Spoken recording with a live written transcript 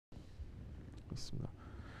Bismillah.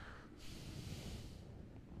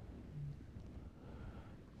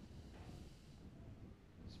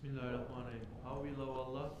 Bismillahirrahmanirrahim. How we love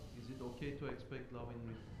Allah? Is it okay to expect love in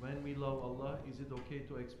return? When we love Allah, is it okay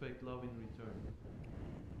to expect love in return?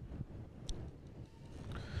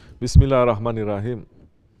 Bismillah ar-Rahman ar-Rahim.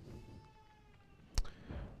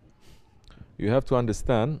 You have to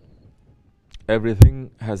understand,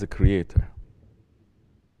 everything has a creator.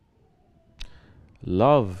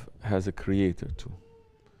 Love has a creator too.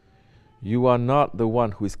 You are not the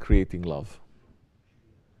one who is creating love.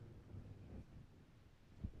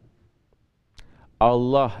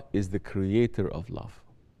 Allah is the creator of love.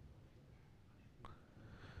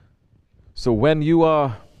 So when you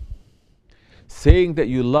are saying that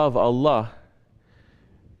you love Allah,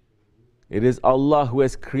 it is Allah who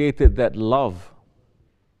has created that love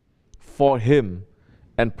for Him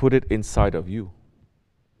and put it inside of you.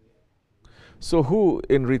 So who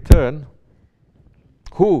in return,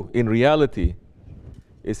 who in reality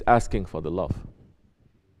is asking for the love?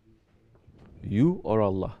 You or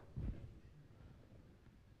Allah?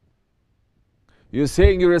 You're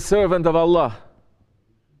saying you're a servant of Allah.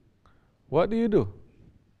 What do you do?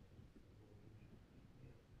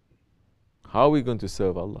 How are we going to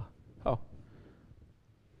serve Allah? How?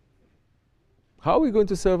 How are we going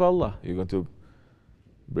to serve Allah? You're going to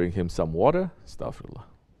bring Him some water? Astaghfirullah.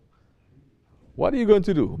 What are you going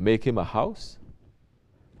to do? Make Him a house?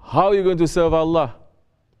 How are you going to serve Allah?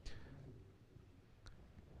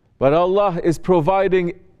 But Allah is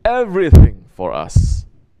providing everything for us.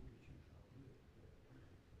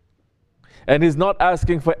 And He's not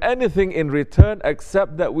asking for anything in return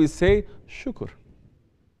except that we say shukr.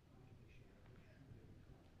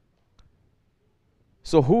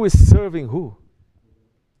 So who is serving who?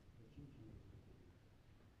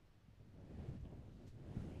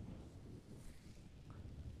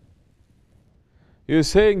 You're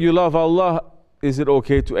saying you love Allah. Is it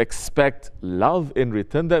okay to expect love in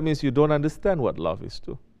return? That means you don't understand what love is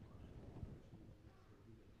too.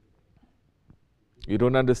 You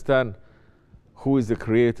don't understand who is the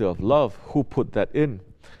creator of love, who put that in.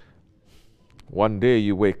 One day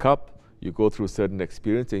you wake up, you go through certain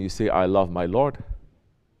experience and you say, I love my Lord.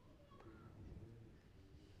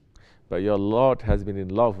 But your Lord has been in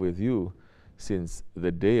love with you since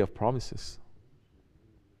the day of promises.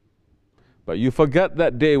 But you forget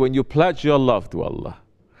that day when you pledge your love to Allah.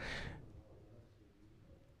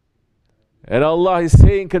 And Allah is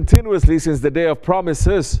saying continuously since the day of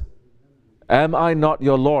promises, am I not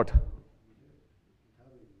your Lord?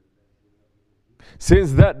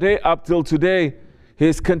 Since that day up till today, He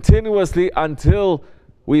is continuously, until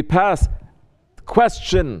we pass,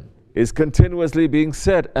 question is continuously being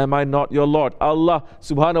said, am I not your Lord? Allah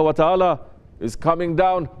subhanahu wa ta'ala is coming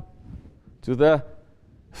down to the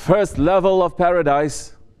first level of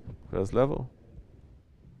paradise. First level.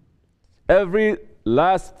 Every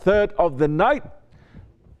last third of the night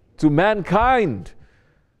to mankind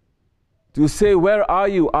to say, where are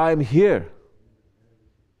you? I am here.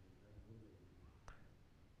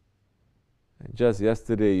 And just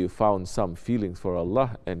yesterday you found some feelings for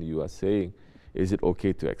Allah and you are saying, is it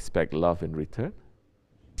okay to expect love in return?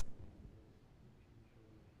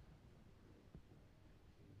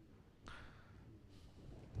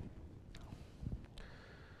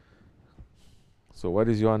 So what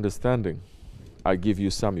is your understanding? I give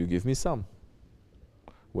you some, you give me some.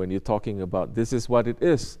 When you're talking about this is what it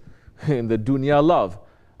is in the dunya love,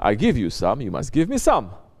 I give you some, you must give me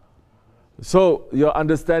some. So your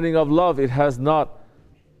understanding of love, it has not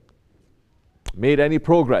made any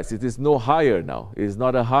progress. It is no higher now. It is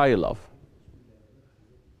not a high love.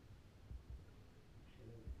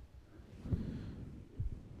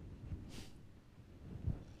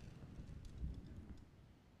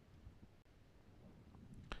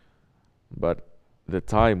 But the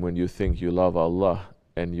time when you think you love Allah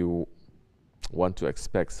and you want to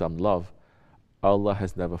expect some love, Allah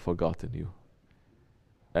has never forgotten you.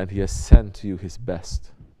 And He has sent to you His best.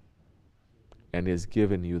 And He has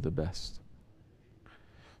given you the best.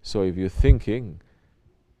 So if you're thinking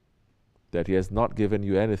that He has not given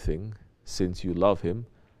you anything since you love Him,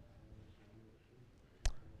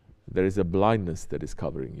 there is a blindness that is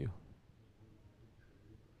covering you.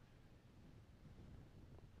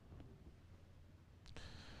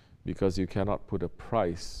 Because you cannot put a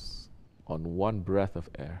price on one breath of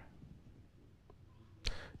air.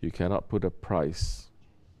 You cannot put a price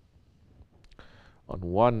on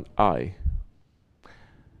one eye.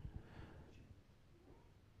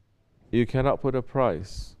 You cannot put a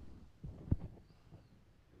price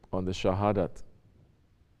on the shahadat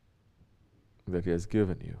that He has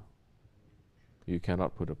given you. You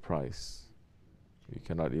cannot put a price You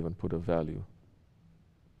cannot even put a value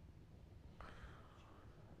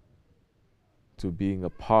to being a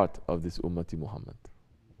part of this Ummati Muhammad.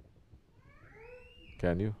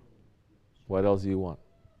 Can you? What else do you want?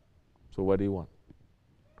 So what do you want?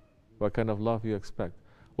 What kind of love you expect?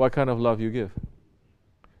 What kind of love you give?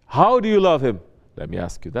 How do you love him? Let me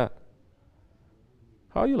ask you that.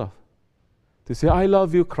 How you love? To say, I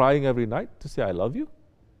love you, crying every night? To say, I love you?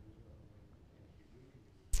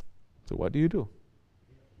 So what do you do?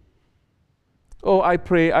 Oh, I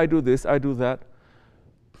pray, I do this, I do that.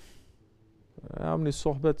 How many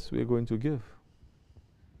sohbats we are going to give?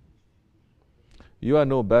 You are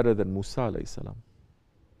no better than Musa alayhi salam.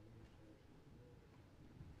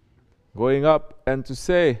 Going up and to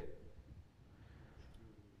say,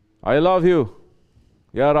 I love you,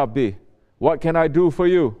 Ya Rabbi. What can I do for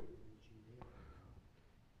you?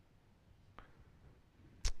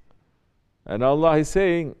 And Allah is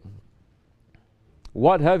saying,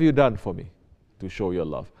 what have you done for me to show your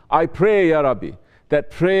love? I pray, Ya Rabbi. That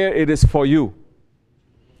prayer, it is for you.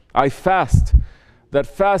 I fast. That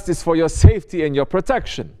fast is for your safety and your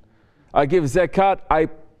protection. I give zakat. I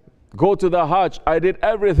go to the Hajj. I did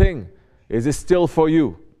everything. Is it still for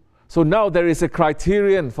you? So now there is a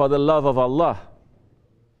criterion for the love of Allah.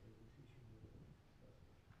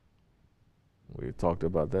 We talked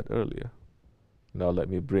about that earlier. Now let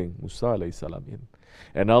me bring Musa alayhi salam in.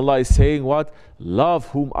 And Allah is saying what? Love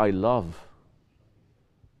whom I love.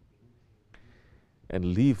 And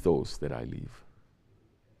leave those that I leave.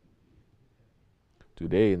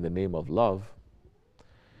 Today, in the name of love,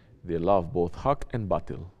 they love both haq and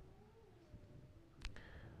batil.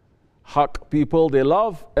 Haq people, they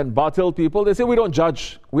love, and batil people, they say, we don't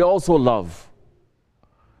judge, we also love.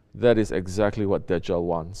 That is exactly what Dajjal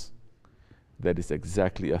wants. That is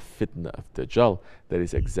exactly a fitna of Dajjal. That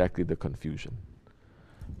is exactly the confusion.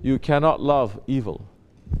 You cannot love evil.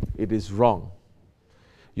 It is wrong.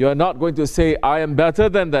 You are not going to say, I am better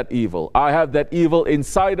than that evil. I have that evil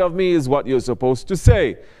inside of me is what you're supposed to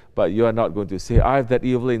say. But you are not going to say, I have that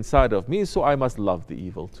evil inside of me, so I must love the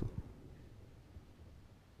evil too.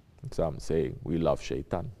 So I'm saying, we love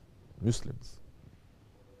shaitan, Muslims.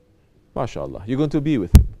 MashaAllah, you're going to be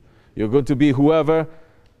with him. You're going to be whoever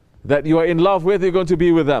that you are in love with, you're going to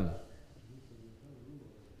be with them.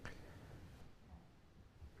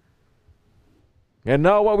 And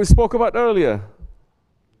now what we spoke about earlier,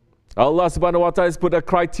 Allah subhanahu wa ta'ala has put a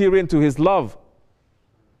criterion to His love.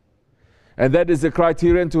 And that is the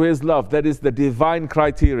criterion to His love. That is the divine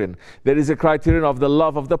criterion. That is a criterion of the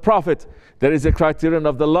love of the Prophet. That is a criterion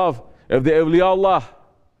of the love of the awliya Allah.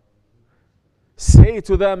 Say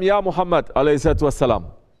to them, Ya Muhammad alayhi salatu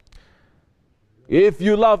wasalam, if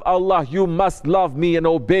you love Allah, you must love me and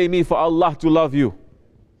obey me for Allah to love you.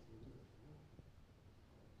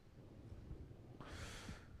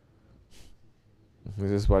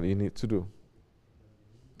 This is what you need to do.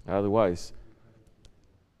 Otherwise,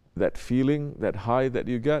 that feeling, that high that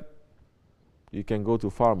you get, you can go to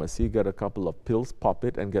pharmacy, get a couple of pills, pop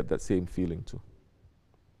it, and get that same feeling too.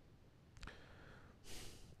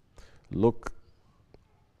 Look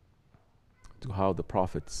to how the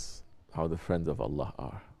prophets, how the friends of Allah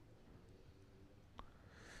are.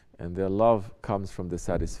 And their love comes from the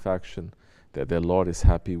satisfaction that their Lord is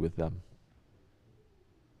happy with them.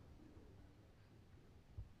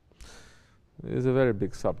 It is a very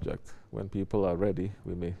big subject. When people are ready,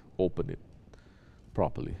 we may open it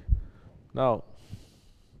properly. Now,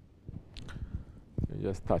 we're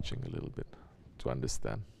just touching a little bit to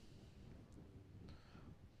understand.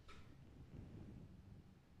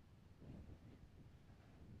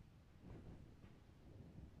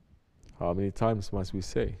 How many times must we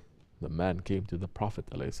say, the man came to the Prophet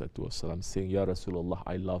ﷺ saying, Ya Rasulullah,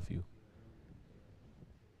 I love you.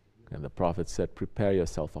 And the Prophet said, prepare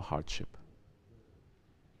yourself for hardship.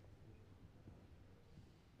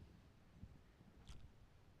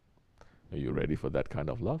 Are you ready for that kind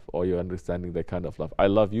of love? Or are you understanding that kind of love? I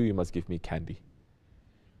love you, you must give me candy.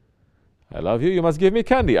 I love you, you must give me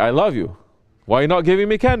candy. I love you. Why are you not giving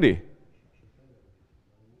me candy?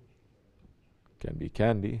 Can be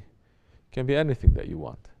candy. Can be anything that you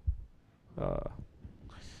want.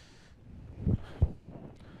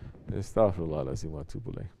 Astaghfirullah lazim wa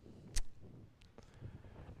atubu ilayh.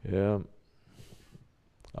 Yeah,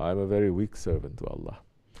 I'm a very weak servant to Allah.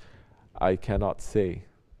 I cannot say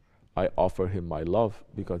I offer Him my love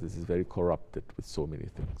because this is very corrupted with so many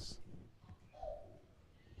things.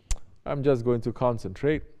 I'm just going to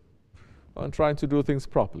concentrate on trying to do things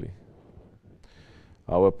properly.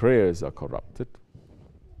 Our prayers are corrupted.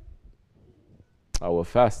 Our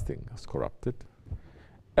fasting is corrupted.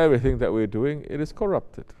 Everything that we're doing, it is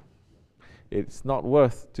corrupted. it's not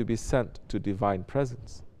worth to be sent to divine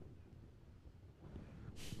presence.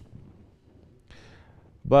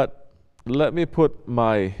 But let me put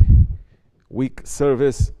my weak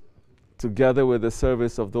service together with the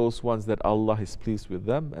service of those ones that Allah is pleased with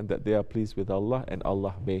them and that they are pleased with Allah, and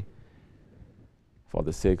Allah may, for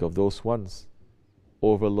the sake of those ones,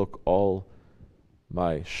 overlook all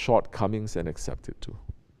my shortcomings and accept it too.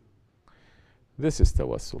 This is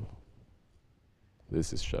tawassul.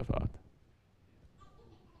 This is shafaat.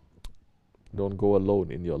 Don't go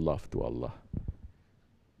alone in your love to Allah.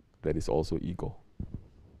 That is also ego.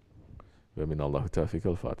 ومن الله التوفيق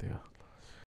الفاتحة.